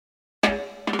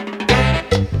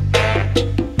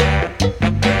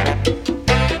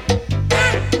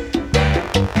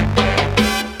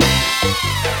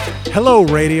Hello,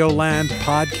 Radioland,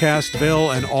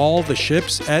 Podcastville, and all the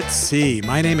ships at sea.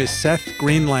 My name is Seth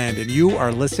Greenland, and you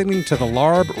are listening to the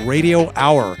LARB Radio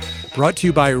Hour, brought to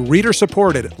you by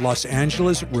reader-supported Los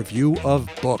Angeles Review of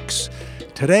Books.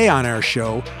 Today on our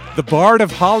show, the Bard of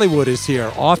Hollywood is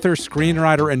here. Author,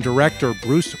 screenwriter, and director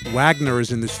Bruce Wagner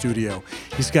is in the studio.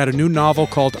 He's got a new novel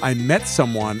called I Met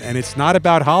Someone, and it's not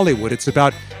about Hollywood. It's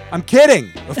about... I'm kidding.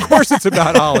 Of course it's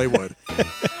about Hollywood.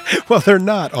 Well, they're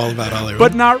not all about Hollywood.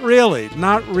 But not really.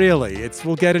 Not really.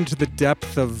 We'll get into the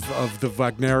depth of the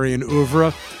Wagnerian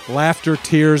oeuvre. Laughter,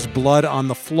 tears, blood on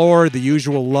the floor, the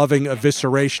usual loving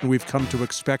evisceration we've come to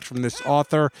expect from this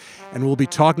author. And we'll be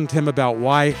talking to him about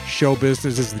why show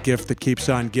business is the gift that keeps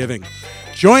on giving.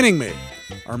 Joining me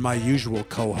are my usual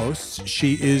co-hosts.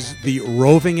 She is the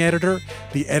roving editor,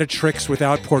 the editrix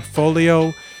without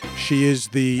portfolio. She is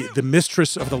the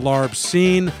mistress of the LARB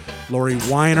scene, Laurie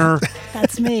Winer.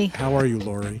 That's me. How are you,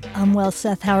 Laurie? I'm well,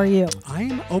 Seth. How are you? I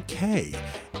am okay.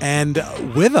 And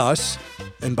with us,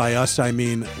 and by us I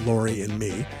mean Laurie and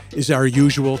me, is our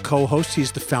usual co-host.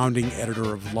 He's the founding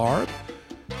editor of LARB,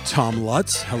 Tom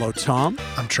Lutz. Hello, Tom.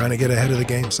 I'm trying to get ahead of the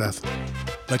game, Seth.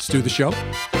 Let's do the show.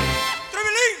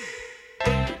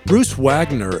 Bruce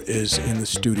Wagner is in the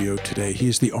studio today. He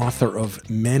is the author of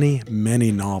many, many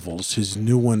novels. His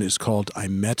new one is called I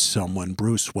Met Someone.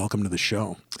 Bruce, welcome to the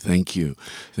show. Thank you.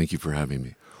 Thank you for having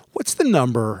me. What's the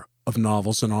number of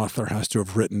novels an author has to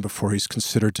have written before he's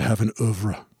considered to have an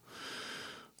oeuvre?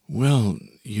 Well,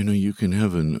 you can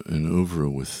have an oeuvre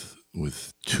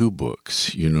with two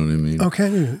books, you know what I mean?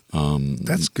 Okay,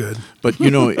 that's good. But,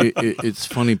 it's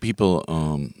funny, people,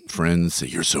 friends say,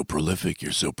 you're so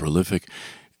prolific.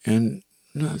 And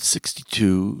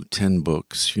 62, 10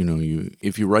 books,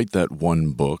 if you write that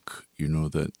one book,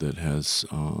 that has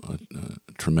a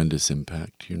tremendous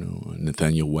impact,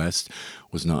 Nathaniel West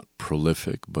was not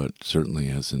prolific, but certainly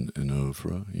has an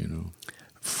oeuvre,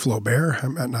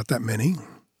 Flaubert, not that many.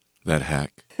 That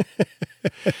hack.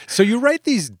 So you write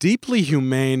these deeply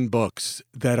humane books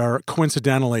that are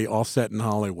coincidentally all set in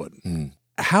Hollywood. Mm.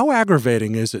 How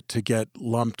aggravating is it to get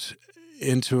lumped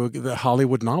into the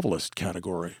Hollywood novelist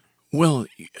category? Well,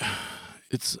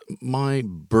 it's my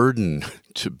burden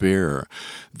to bear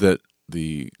that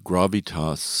the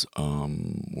gravitas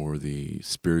or the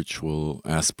spiritual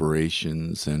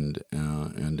aspirations and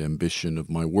ambition of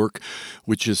my work,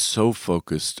 which is so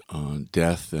focused on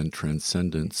death and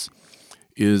transcendence,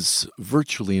 is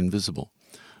virtually invisible.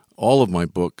 All of my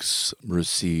books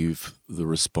receive the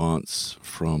response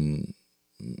from,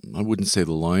 I wouldn't say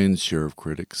the lion's share of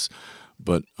critics,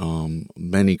 but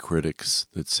many critics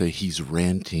that say he's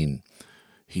ranting,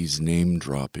 he's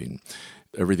name-dropping.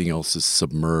 Everything else is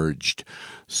submerged.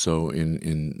 So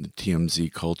in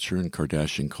TMZ culture and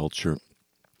Kardashian culture,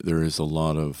 there is a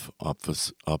lot of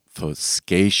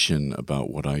obfuscation about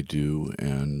what I do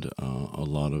and a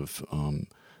lot of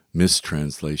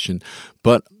mistranslation.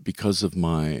 But because of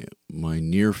my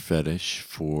near fetish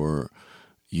for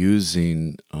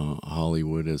using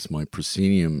Hollywood as my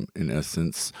proscenium, in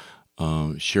essence,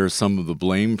 share some of the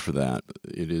blame for that.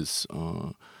 It is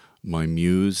my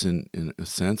muse in a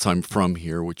sense. I'm from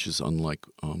here, which is unlike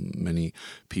many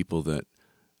people that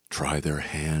try their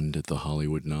hand at the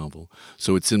Hollywood novel.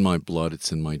 So it's in my blood,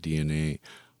 it's in my DNA.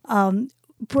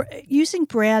 Using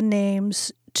brand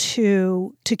names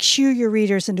to cue your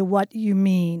readers into what you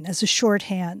mean as a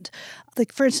shorthand.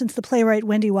 Like, for instance, the playwright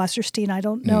Wendy Wasserstein, I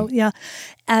don't know, yeah.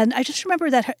 And I just remember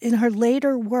that in her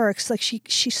later works, like she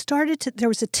started to, there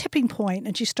was a tipping point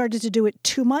and she started to do it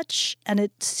too much, and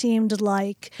it seemed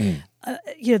like,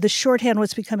 the shorthand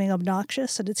was becoming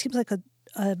obnoxious, and it seems like a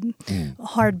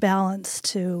hard balance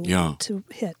to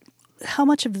hit. How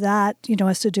much of that,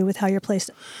 has to do with how you're placed?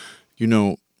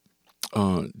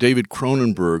 David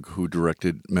Cronenberg, who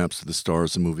directed Maps to the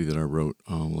Stars, a movie that I wrote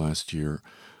last year,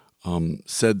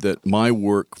 said that my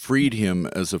work freed him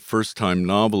as a first-time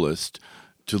novelist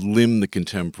to limn the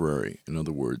contemporary, in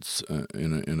other words,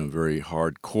 in a very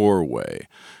hardcore way.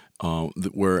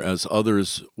 Whereas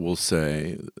others will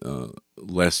say,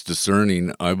 less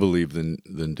discerning, I believe,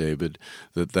 than David,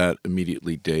 that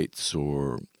immediately dates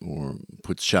or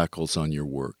puts shackles on your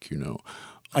work,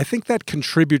 I think that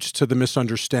contributes to the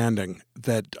misunderstanding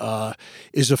that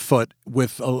is afoot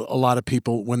with a lot of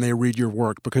people when they read your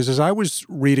work. Because as I was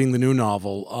reading the new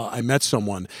novel, I Met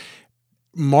Someone,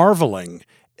 marveling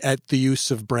at the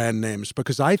use of brand names,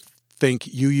 because I think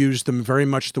you use them very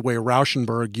much the way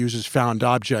Rauschenberg uses found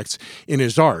objects in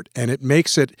his art. And it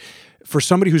makes it, for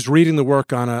somebody who's reading the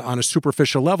work on a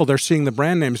superficial level, they're seeing the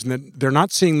brand names and they're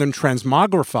not seeing them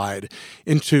transmogrified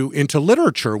into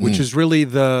literature, which is really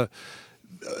the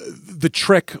the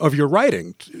trick of your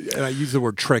writing. And I use the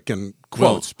word trick in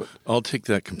quotes. Well, but I'll take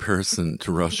that comparison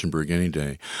to Rauschenberg any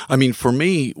day. I mean, for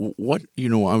me,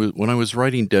 when I was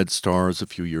writing Dead Stars a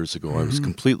few years ago, I was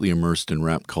completely immersed in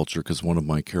rap culture because one of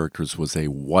my characters was a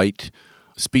white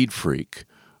speed freak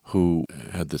who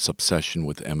had this obsession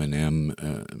with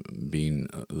Eminem being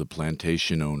the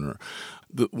plantation owner.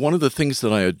 One of the things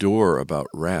that I adore about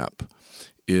rap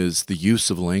is the use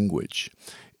of language.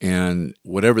 And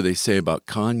whatever they say about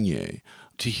Kanye,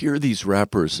 to hear these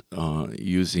rappers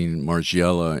using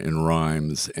Margiela in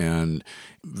rhymes and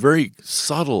very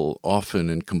subtle, often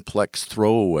and complex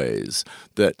throwaways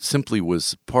that simply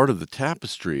was part of the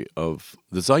tapestry of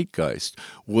the zeitgeist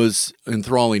was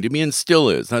enthralling to me and still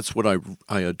is. That's what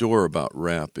I adore about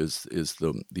rap is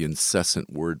the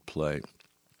incessant wordplay.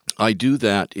 I do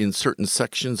that in certain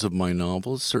sections of my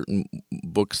novels, certain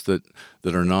books that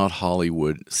are not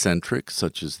Hollywood-centric,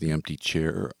 such as The Empty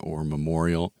Chair or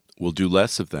Memorial. We'll do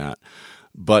less of that.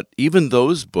 But even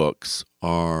those books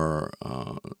are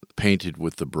painted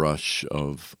with the brush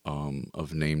of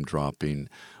name-dropping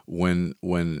when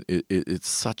it's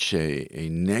such a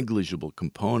negligible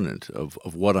component of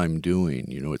what I'm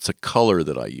doing. You know, it's a color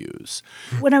that I use.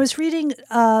 When I was reading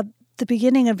the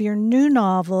beginning of your new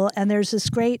novel, and there's this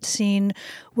great scene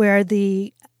where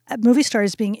the movie star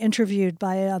is being interviewed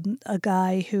by a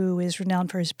guy who is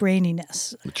renowned for his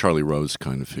braininess. A Charlie Rose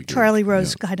kind of figure. Charlie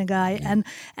Rose kind of guy. Yeah.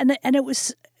 And it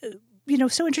was,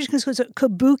 so interesting because it was a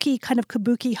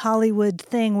kabuki Hollywood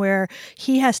thing where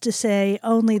he has to say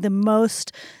only the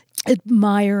most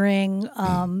admiring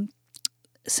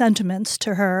sentiments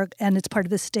to her, and it's part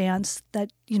of this dance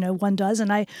that one does.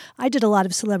 And I did a lot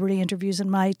of celebrity interviews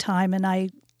in my time, and I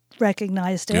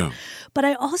recognized it. Yeah. But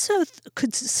I also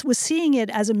was seeing it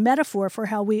as a metaphor for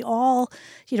how we all,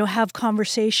 have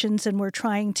conversations and we're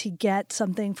trying to get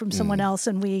something from someone else,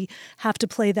 and we have to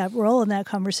play that role in that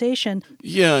conversation.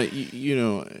 Yeah,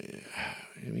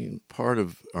 part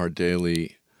of our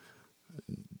daily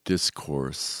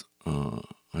discourse,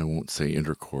 I won't say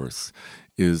intercourse,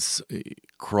 is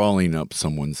crawling up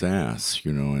someone's ass,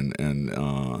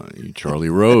 and Charlie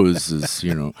Rose is,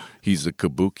 he's a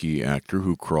kabuki actor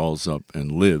who crawls up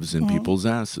and lives in people's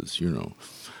asses,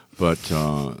 But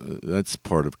that's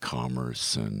part of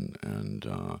commerce, and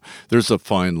there's a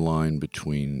fine line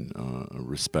between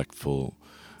respectful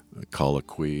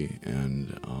colloquy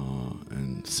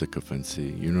and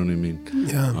sycophancy. You know what I mean?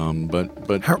 Yeah.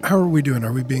 But how are we doing?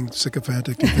 Are we being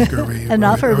sycophantic? Do you think? Are we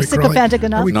enough? Are we sycophantic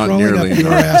enough? Are we not nearly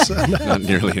enough. Not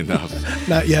nearly enough.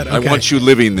 Not yet. Okay. I want you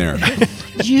living there.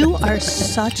 You are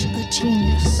such a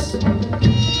genius.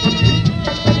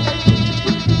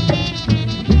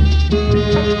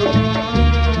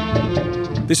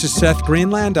 This is Seth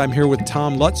Greenland. I'm here with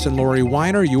Tom Lutz and Laurie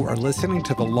Winer. You are listening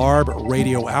to the LARB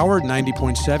Radio Hour,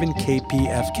 90.7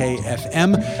 KPFK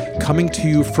FM, coming to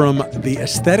you from the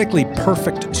aesthetically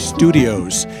perfect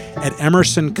studios at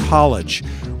Emerson College.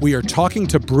 We are talking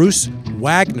to Bruce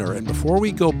Wagner. And before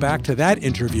we go back to that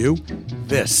interview,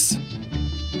 this.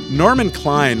 Norman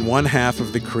Klein, one half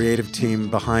of the creative team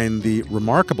behind the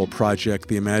remarkable project,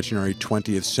 The Imaginary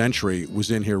 20th Century,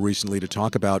 was in here recently to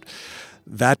talk about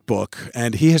that book,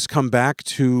 and he has come back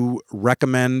to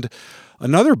recommend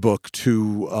another book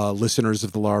to listeners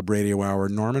of the LARB Radio Hour.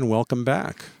 Norman, welcome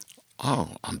back.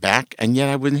 Oh, I'm back, and yet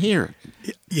I wasn't here.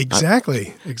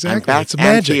 Exactly. I'm back it's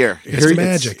magic. Here. It's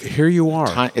magic. Here you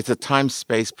are. It's a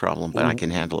time-space problem, but I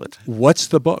can handle it. What's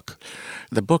the book?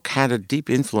 The book had a deep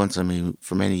influence on me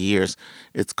for many years.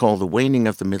 It's called The Waning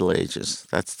of the Middle Ages.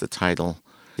 That's the title.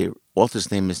 The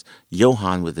author's name is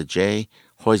Johan with a J,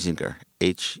 Huizinga,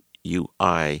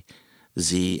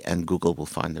 Huiz, and Google will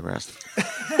find the rest.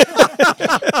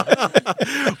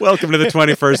 Welcome to the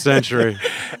 21st century.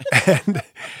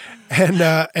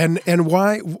 And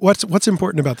why? What's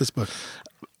important about this book?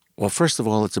 Well, first of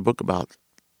all, it's a book about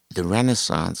the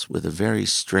Renaissance with a very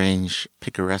strange,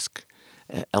 picaresque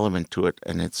element to it,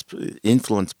 and it's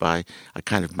influenced by a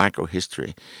kind of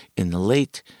microhistory. In the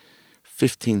late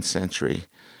 15th century,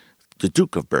 the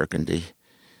Duke of Burgundy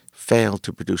failed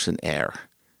to produce an heir.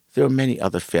 There were many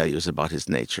other failures about his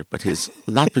nature, but his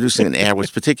not producing an heir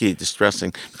was particularly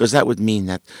distressing because that would mean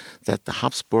that the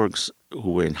Habsburgs,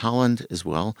 who were in Holland as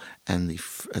well, and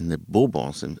the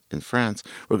Bourbons in France,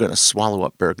 were going to swallow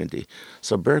up Burgundy.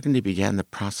 So Burgundy began the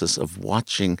process of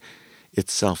watching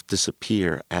itself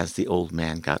disappear as the old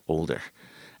man got older.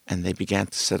 And they began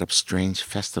to set up strange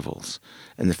festivals.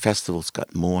 And the festivals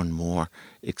got more and more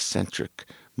eccentric,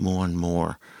 more and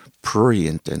more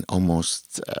prurient and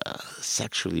almost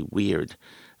sexually weird,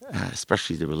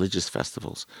 especially the religious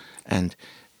festivals. And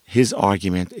his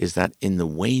argument is that in the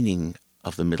waning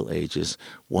of the Middle Ages,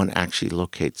 one actually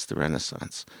locates the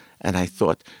Renaissance. And I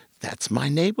thought, that's my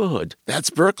neighborhood. That's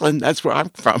Brooklyn. That's where I'm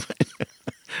from.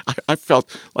 I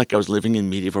felt like I was living in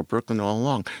medieval Brooklyn all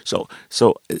along. So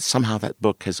somehow that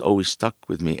book has always stuck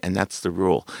with me, and that's the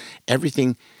rule.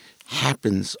 Everything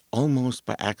happens almost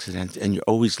by accident, and you're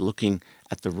always looking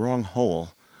at the wrong hole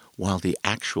while the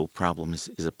actual problem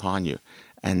is upon you.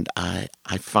 And I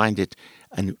find it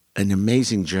an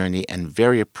amazing journey and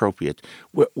very appropriate.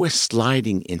 We're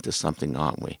sliding into something,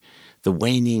 aren't we? The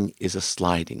waning is a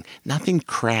sliding. Nothing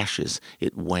crashes,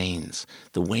 it wanes.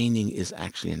 The waning is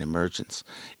actually an emergence.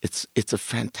 It's a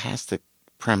fantastic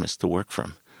premise to work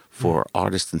from for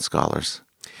artists and scholars.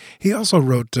 He also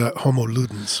wrote Homo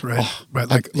Ludens, right? Oh, right,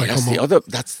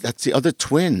 that's the other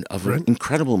twin of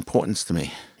incredible importance to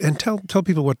me. And tell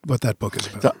people what that book is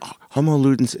about. The Homo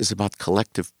Ludens is about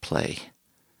collective play.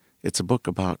 It's a book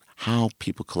about how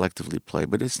people collectively play,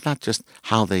 but it's not just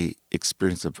how they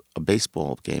experience a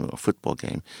baseball game or a football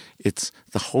game. It's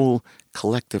the whole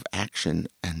collective action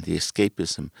and the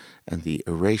escapism and the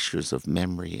erasures of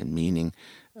memory and meaning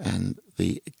and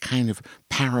the kind of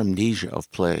paramnesia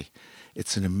of play.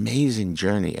 It's an amazing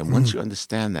journey, and once you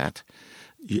understand that,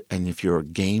 and if you're a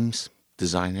games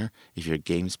designer, if you're a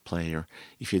games player,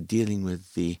 if you're dealing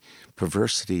with the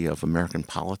perversity of American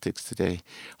politics today,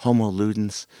 Homo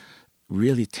Ludens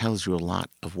really tells you a lot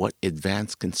of what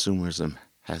advanced consumerism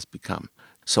has become.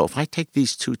 So if I take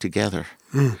these two together,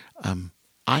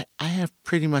 I have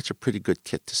pretty much a pretty good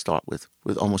kit to start with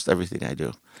almost everything I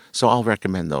do. So I'll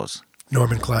recommend those.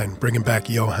 Norman Klein, bringing back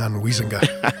Johan Huizinga.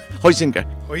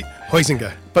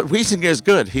 Huizinga. But Huizinga is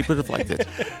good. He would have liked it.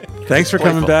 Thanks for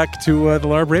coming back to the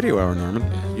LARB Radio Hour, Norman.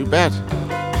 You bet.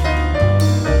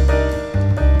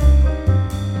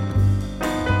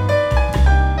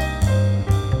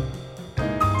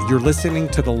 You're listening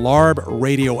to the LARB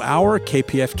Radio Hour,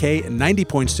 KPFK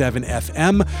 90.7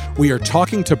 FM. We are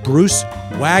talking to Bruce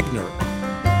Wagner.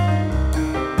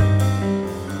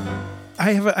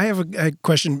 I have a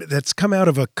question that's come out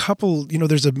of a couple,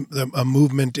 there's a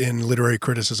movement in literary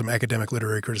criticism, academic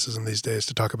literary criticism these days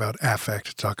to talk about affect,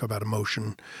 to talk about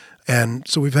emotion. And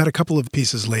so we've had a couple of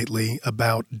pieces lately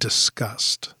about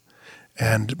disgust.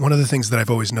 And one of the things that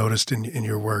I've always noticed in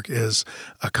your work is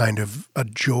a kind of a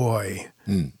joy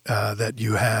that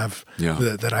you have,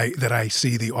 that I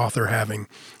see the author having.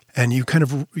 And you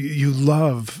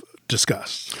love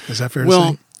disgust. Is that fair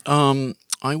to say?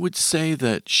 I would say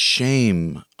that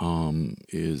shame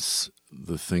is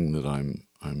the thing that I'm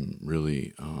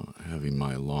really having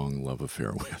my long love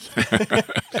affair with.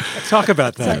 Talk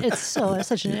about that. It's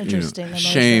such an interesting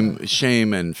emotion.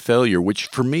 Shame and failure, which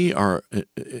for me are,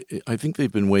 I think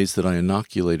they've been ways that I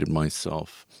inoculated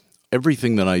myself.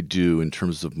 Everything that I do in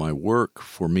terms of my work,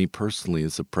 for me personally,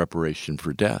 is a preparation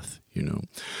for death.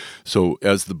 So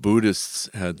as the Buddhists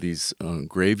had these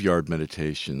graveyard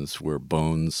meditations where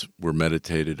bones were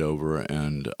meditated over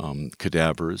and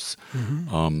cadavers,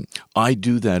 I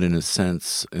do that in a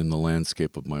sense in the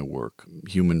landscape of my work.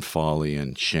 Human folly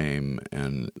and shame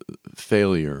and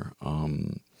failure.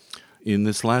 In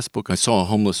this last book, I saw a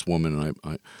homeless woman,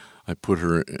 and I put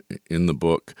her in the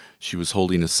book. She was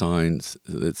holding a sign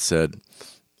that said,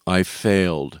 "I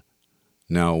failed,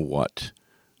 now what?"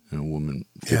 A woman,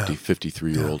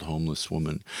 53-year-old homeless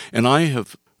woman. And I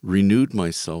have renewed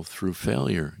myself through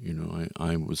failure.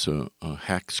 I was a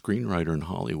hack screenwriter in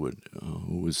Hollywood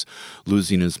who was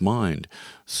losing his mind.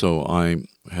 So I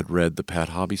had read the Pat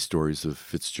Hobby stories of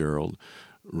Fitzgerald,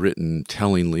 written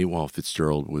tellingly while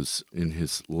Fitzgerald was in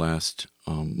his last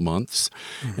months.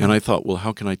 And I thought, well,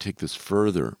 how can I take this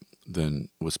further than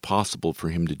was possible for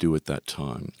him to do at that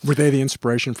time? Were they the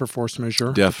inspiration for Force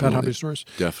Majeure? Definitely. Pat Hobby stories?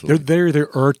 Definitely. They're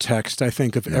the text, I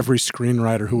think, of every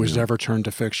screenwriter who has ever turned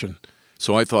to fiction.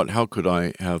 So I thought, how could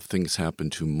I have things happen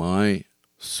to my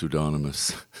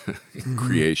pseudonymous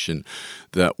creation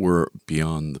that were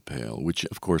beyond the pale, which,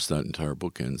 of course, that entire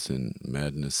book ends in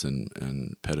madness and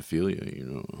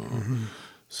pedophilia,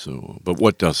 So, but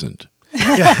what doesn't?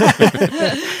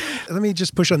 Let me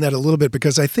just push on that a little bit,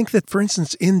 because I think that, for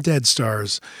instance, in Dead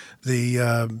Stars,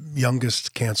 the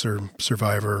youngest cancer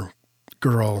survivor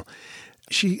girl,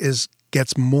 she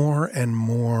gets more and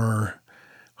more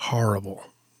horrible.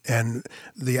 And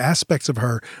the aspects of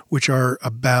her which are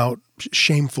about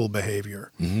shameful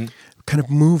behavior kind of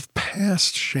move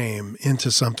past shame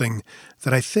into something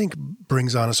that I think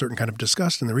brings on a certain kind of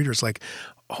disgust in the reader. It's like,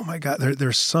 oh my God,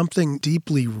 there's something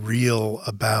deeply real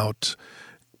about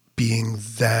being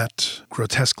that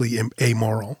grotesquely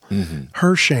amoral.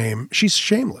 Her shame, she's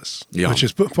shameless, which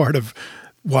is part of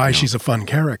why she's a fun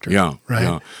character. Yeah,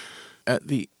 right? Yeah.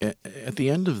 at the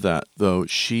end of that, though,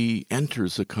 she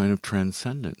enters a kind of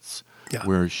transcendence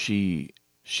where she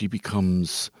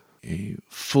becomes a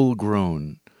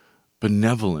full-grown,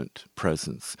 benevolent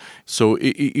presence. So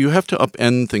you have to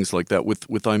upend things like that.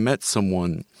 With I Met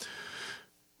Someone,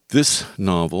 this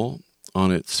novel,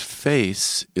 on its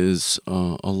face, is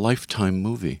a Lifetime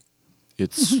movie.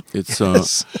 It's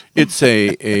Yes. it's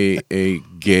a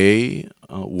gay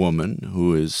woman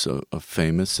who is a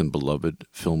famous and beloved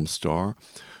film star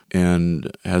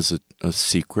and has a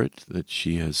secret that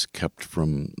she has kept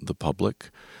from the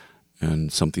public,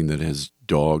 and something that has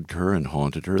dogged her and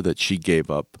haunted her, that she gave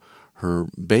up her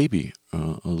baby,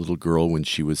 a little girl, when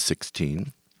she was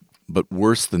 16. But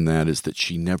worse than that is that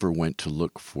she never went to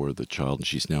look for the child, and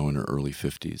she's now in her early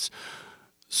 50s.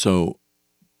 So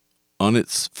on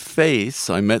its face,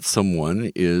 I Met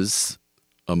Someone is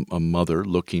a mother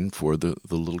looking for the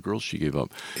little girl she gave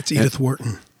up. It's Edith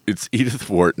Wharton. It's Edith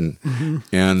Wharton,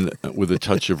 and with a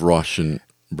touch of Rauschenberg.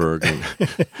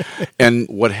 And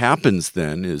what happens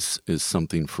then is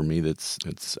something for me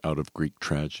that's out of Greek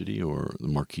tragedy or the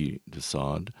Marquis de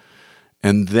Sade,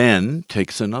 and then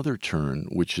takes another turn,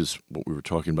 which is what we were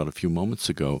talking about a few moments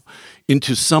ago,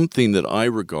 into something that I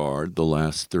regard, the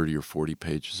last 30 or 40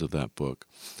 pages of that book,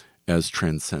 as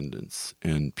transcendence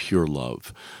and pure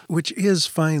love. Which is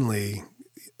finally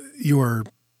your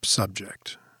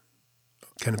subject,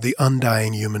 kind of the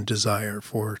undying human desire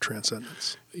for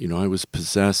transcendence. You know, I was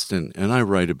possessed, and I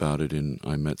write about it in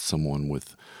I Met Someone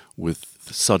with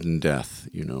sudden death,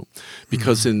 you know,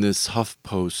 because in this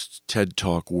HuffPost TED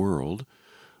Talk world,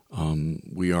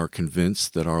 we are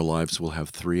convinced that our lives will have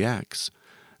 3 acts.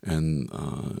 And,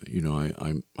 you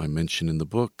know, I mentioned in the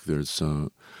book,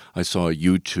 I saw a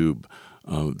YouTube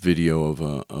video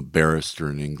of a barrister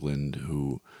in England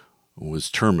who was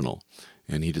terminal,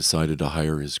 and he decided to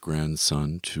hire his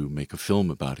grandson to make a film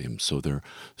about him. So they're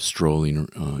strolling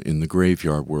in the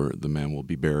graveyard where the man will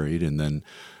be buried, and then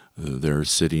they're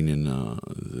sitting in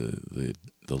the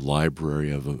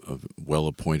library of a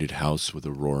well-appointed house with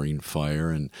a roaring fire,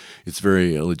 and it's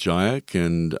very elegiac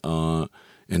and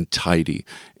tidy.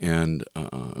 And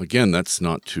again, that's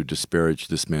not to disparage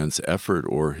this man's effort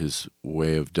or his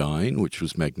way of dying, which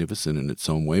was magnificent in its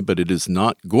own way, but it is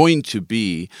not going to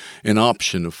be an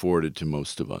option afforded to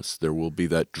most of us. There will be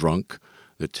that drunk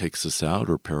that takes us out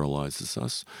or paralyzes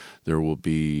us. There will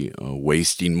be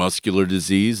wasting muscular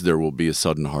disease. There will be a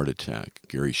sudden heart attack.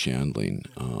 Gary Shandling,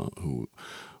 who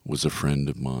was a friend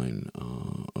of mine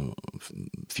a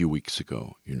few weeks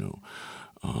ago, you know.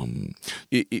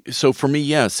 So for me,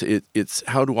 yes, it's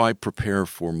how do I prepare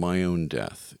for my own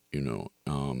death, you know?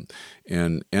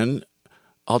 And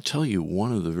I'll tell you,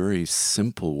 one of the very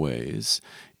simple ways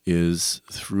is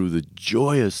through the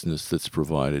joyousness that's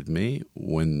provided me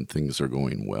when things are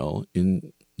going well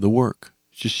in the work.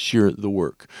 Just sheer the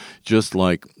work. Just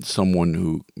like someone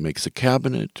who makes a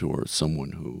cabinet or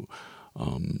someone who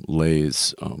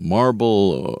lays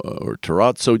marble or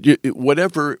terrazzo,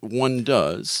 whatever one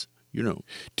does, you know.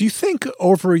 Do you think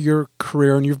over your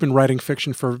career, and you've been writing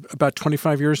fiction for about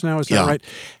 25 years now, is that right?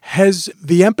 Has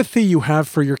the empathy you have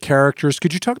for your characters,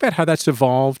 could you talk about how that's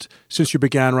evolved since you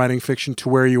began writing fiction to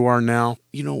where you are now?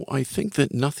 You know, I think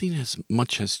that nothing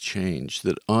much has changed,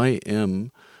 that I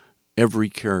am every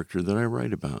character that I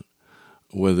write about,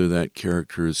 whether that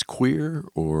character is queer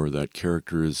or that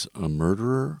character is a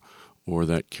murderer or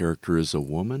that character is a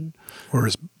woman. Or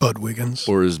is Bud Wiggins.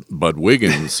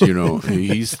 You know,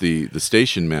 he's the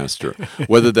station master.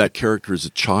 Whether that character is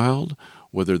a child,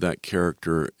 whether that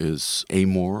character is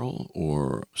amoral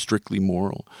or strictly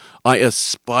moral. I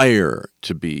aspire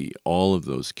to be all of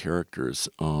those characters.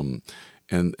 And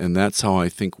that's how I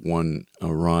think one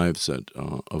arrives at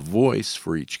a voice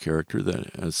for each character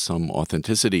that has some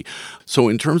authenticity. So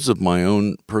in terms of my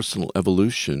own personal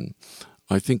evolution,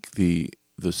 I think the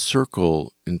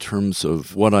circle in terms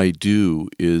of what I do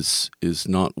is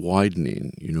not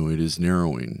widening, you know, it is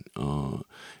narrowing,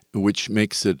 which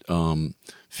makes it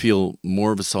feel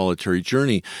more of a solitary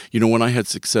journey. You know, when I had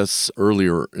success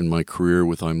earlier in my career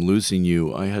with I'm Losing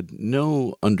You, I had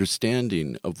no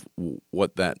understanding of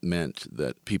what that meant,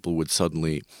 that people would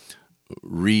suddenly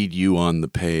read you on the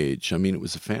page. I mean, it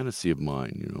was a fantasy of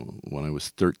mine. You know, when I was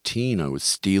 13, I was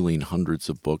stealing hundreds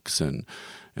of books and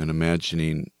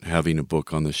imagining having a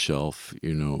book on the shelf,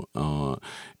 you know.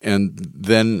 And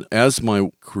then as my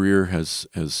career has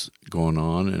gone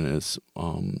on and as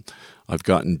I've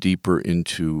gotten deeper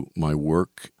into my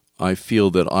work, I feel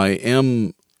that I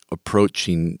am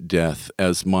approaching death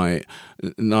as my,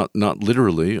 not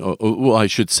literally, well, I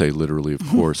should say literally, of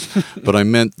course, but I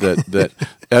meant that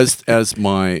as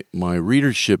my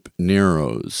readership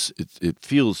narrows, it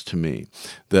feels to me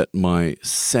that my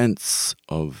sense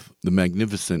of the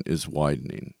magnificent is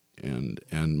widening,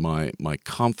 and my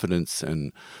confidence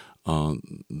and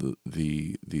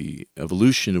the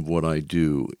evolution of what I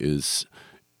do is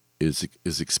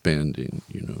expanding,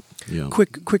 Yeah.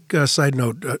 Quick side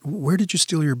note: where did you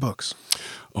steal your books?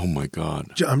 Oh my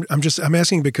God! I'm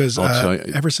asking because you.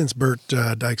 ever since Bert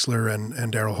Deixler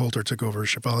and Daryl Holter took over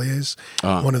Chevalier's,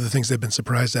 one of the things they've been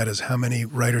surprised at is how many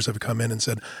writers have come in and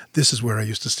said, "This is where I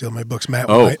used to steal my books." Matt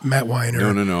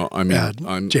Weiner. No. I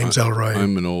mean, James Ellroy.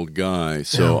 I'm an old guy,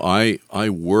 so I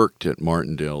worked at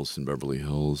Martindale's in Beverly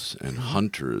Hills and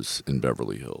Hunter's in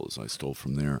Beverly Hills. I stole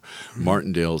from there.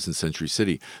 Martindale's in Century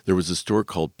City. There was a store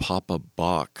called Papa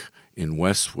Bach in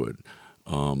Westwood.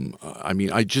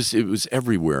 It was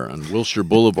everywhere on Wilshire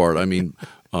Boulevard. I mean,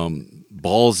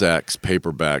 Balzac's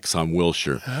paperbacks on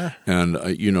Wilshire. And,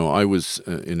 I was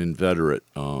an inveterate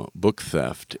book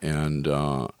theft, and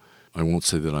I won't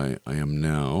say that I am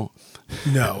now.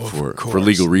 No, for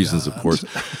legal reasons, of course.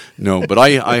 No, but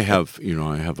I have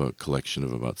a collection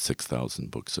of about 6,000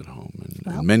 books at home,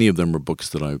 and many of them are books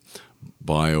that I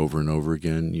buy over and over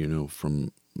again,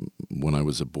 from when I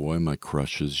was a boy. My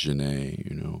crush is Genet,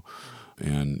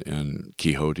 and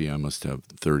Quixote, I must have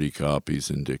 30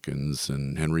 copies, and Dickens,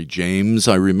 and Henry James.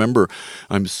 I remember,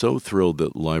 I'm so thrilled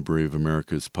that Library of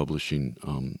America is publishing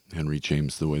Henry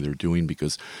James the way they're doing,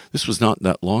 because this was not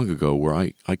that long ago where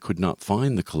I could not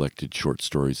find the collected short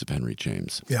stories of Henry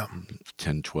James. Yeah.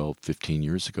 10, 12, 15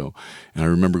 years ago. And I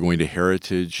remember going to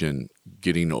Heritage and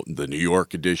getting the New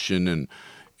York edition, and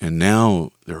now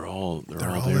they're all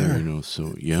there.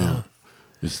 So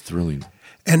it's thrilling.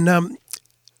 And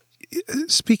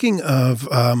speaking of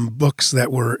books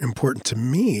that were important to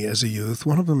me as a youth,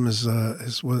 one of them is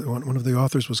one of the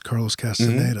authors was Carlos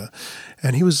Castaneda,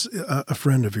 and he was a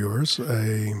friend of yours.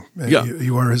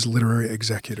 You are his literary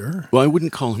executor. Well, I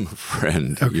wouldn't call him a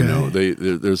friend. Okay.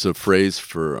 There's a phrase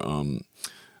for.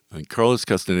 Carlos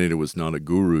Castaneda was not a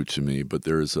guru to me, but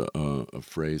there is a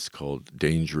phrase called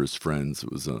 "dangerous friends."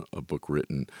 It was a book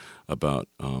written about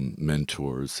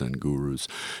mentors and gurus.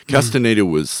 Castaneda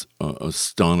was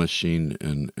astonishing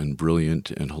and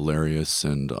brilliant and hilarious,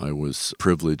 and I was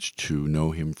privileged to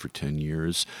know him for 10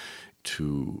 years,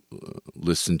 to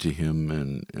listen to him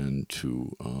and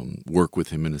to work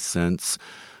with him in a sense.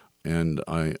 And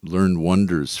I learned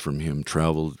wonders from him,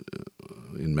 traveled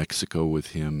in Mexico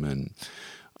with him, and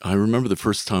I remember the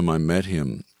first time I met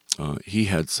him, he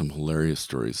had some hilarious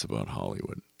stories about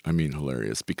Hollywood. I mean,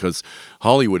 hilarious, because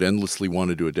Hollywood endlessly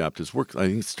wanted to adapt his work. I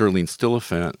think Sterling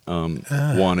Stillifant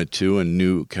wanted to and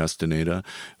knew Castaneda.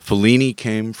 Fellini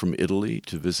came from Italy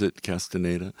to visit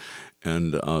Castaneda.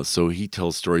 And so he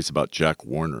tells stories about Jack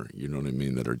Warner, you know what I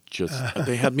mean, that are just,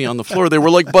 they had me on the floor. They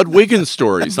were like Bud Wiggins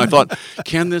stories. And I thought,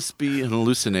 can this be an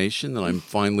hallucination that I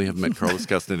finally have met Carlos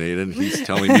Castaneda and he's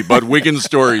telling me Bud Wiggins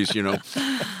stories,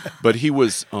 But he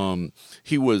was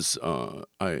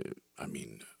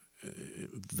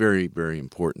very, very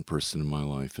important person in my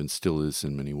life, and still is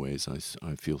in many ways.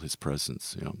 I feel his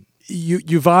presence.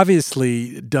 You've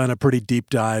obviously done a pretty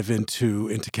deep dive into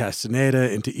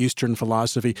Castaneda, into Eastern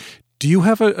philosophy. Do you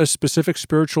have a specific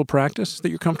spiritual practice that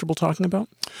you're comfortable talking about?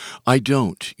 I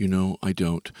don't. I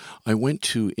don't. I went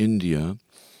to India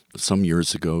some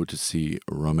years ago to see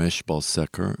Ramesh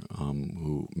Balsekar,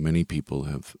 who many people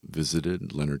have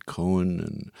visited, Leonard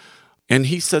Cohen, and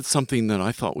he said something that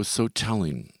I thought was so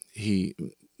telling.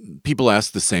 People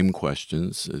ask the same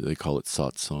questions. They call it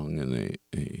satsang, and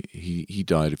he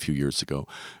died a few years ago.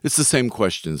 It's the same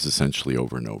questions essentially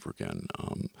over and over again.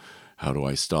 How do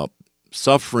I stop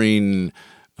suffering?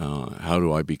 How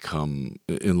do I become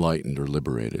enlightened or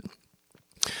liberated?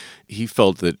 He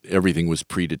felt that everything was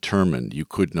predetermined. You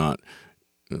could not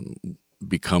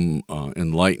become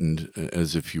enlightened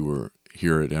as if you were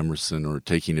here at Emerson or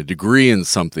taking a degree in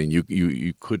something.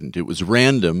 You couldn't. It was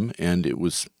random and it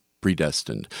was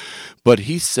predestined. But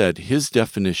he said his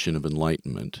definition of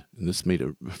enlightenment, and this made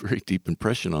a very deep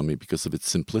impression on me because of its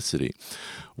simplicity,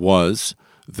 was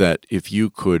that if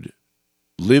you could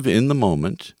live in the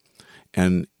moment,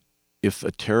 and if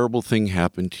a terrible thing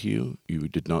happened to you, you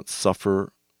did not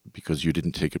suffer because you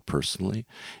didn't take it personally,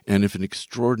 and if an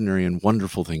extraordinary and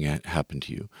wonderful thing happened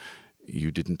to you,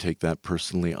 you didn't take that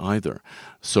personally either.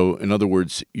 So, in other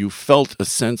words, you felt a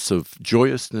sense of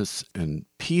joyousness and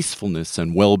peacefulness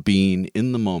and well-being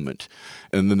in the moment.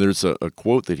 And then there's a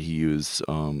quote that he used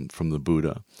from the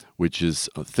Buddha, which is,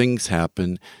 things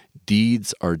happen,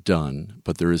 deeds are done,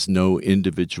 but there is no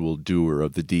individual doer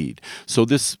of the deed. So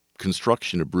this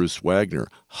construction of Bruce Wagner,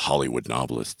 Hollywood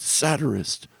novelist,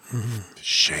 satirist,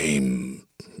 shame,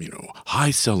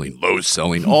 high selling, low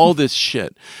selling, all this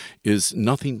shit is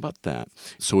nothing but that.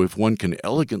 So if one can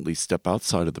elegantly step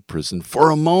outside of the prison for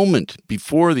a moment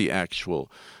before the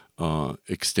actual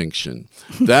extinction,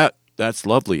 that's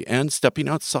lovely. And stepping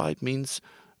outside means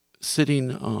sitting,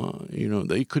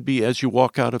 they could be as you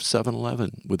walk out of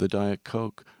 7-Eleven with a Diet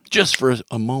Coke, just for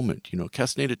a moment.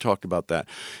 Castaneda talked about that.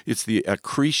 It's the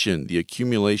accretion, the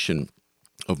accumulation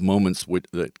of moments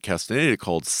that Castaneda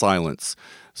called silence.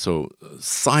 So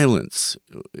silence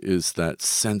is that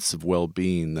sense of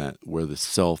well-being where the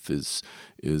self is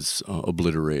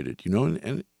obliterated,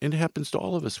 and it happens to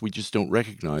all of us. We just don't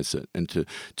recognize it. And to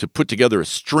put together a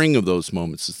string of those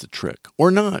moments is the trick, or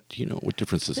not. What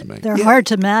difference does it make? They're hard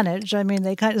to manage.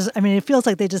 It feels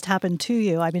like they just happen to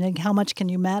you. How much can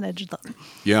you manage them?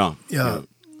 Yeah.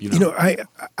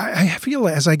 I feel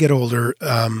as I get older,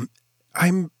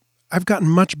 I've gotten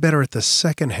much better at the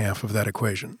second half of that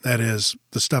equation. That is,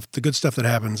 the good stuff that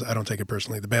happens, I don't take it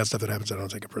personally. The bad stuff that happens, I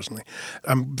don't take it personally.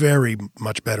 I'm very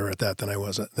much better at that than I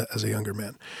was as a younger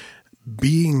man.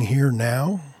 Being here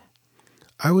now,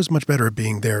 I was much better at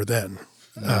being there then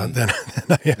than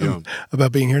I am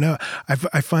about being here now. I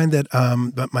find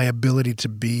that my ability to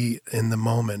be in the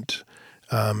moment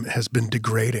has been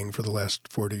degrading for the last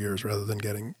 40 years rather than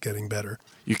getting better.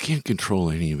 You can't control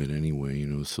any of it anyway,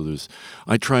 so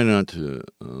I try not to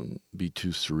be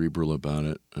too cerebral about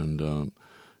it, and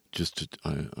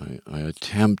I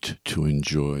attempt to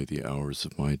enjoy the hours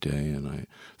of my day, and I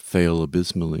fail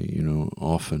abysmally,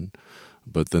 often.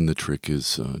 But then the trick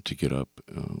is to get up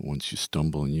once you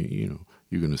stumble, and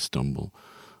you're going to stumble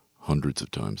hundreds of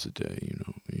times a day.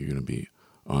 You're going to be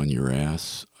on your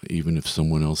ass, even if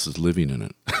someone else is living in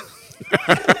it.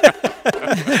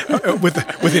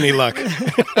 with any luck.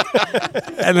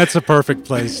 And that's a perfect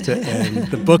place to end.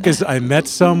 The book is I Met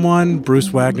Someone. Bruce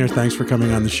Wagner, thanks for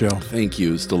coming on the show. Thank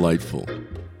you. It's delightful.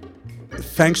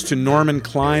 Thanks to Norman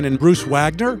Klein and Bruce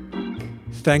Wagner.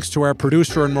 Thanks to our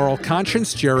producer and moral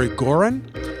conscience, Jerry Gorin.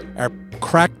 Our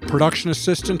crack production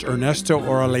assistant, Ernesto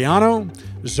Orellano.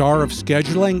 Czar of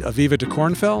Scheduling, Aviva de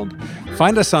Kornfeld.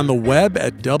 Find us on the web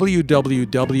at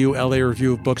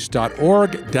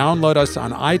www.lareviewofbooks.org. Download us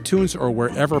on iTunes or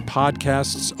wherever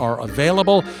podcasts are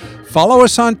available. Follow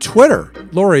us on Twitter.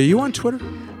 Laurie, are you on Twitter?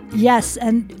 Yes,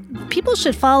 and people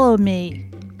should follow me.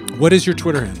 What is your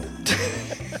Twitter handle?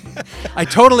 I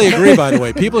totally agree, by the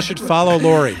way. People should follow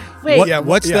Laurie. Wait,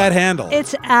 what's that handle?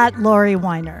 It's at Laurie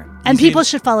Winer. And people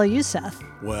should follow you, Seth.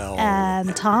 Well,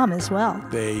 and Tom as well.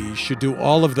 They should do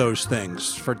all of those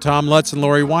things. For Tom Lutz and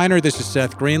Laurie Winer, this is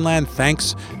Seth Greenland.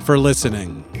 Thanks for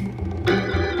listening.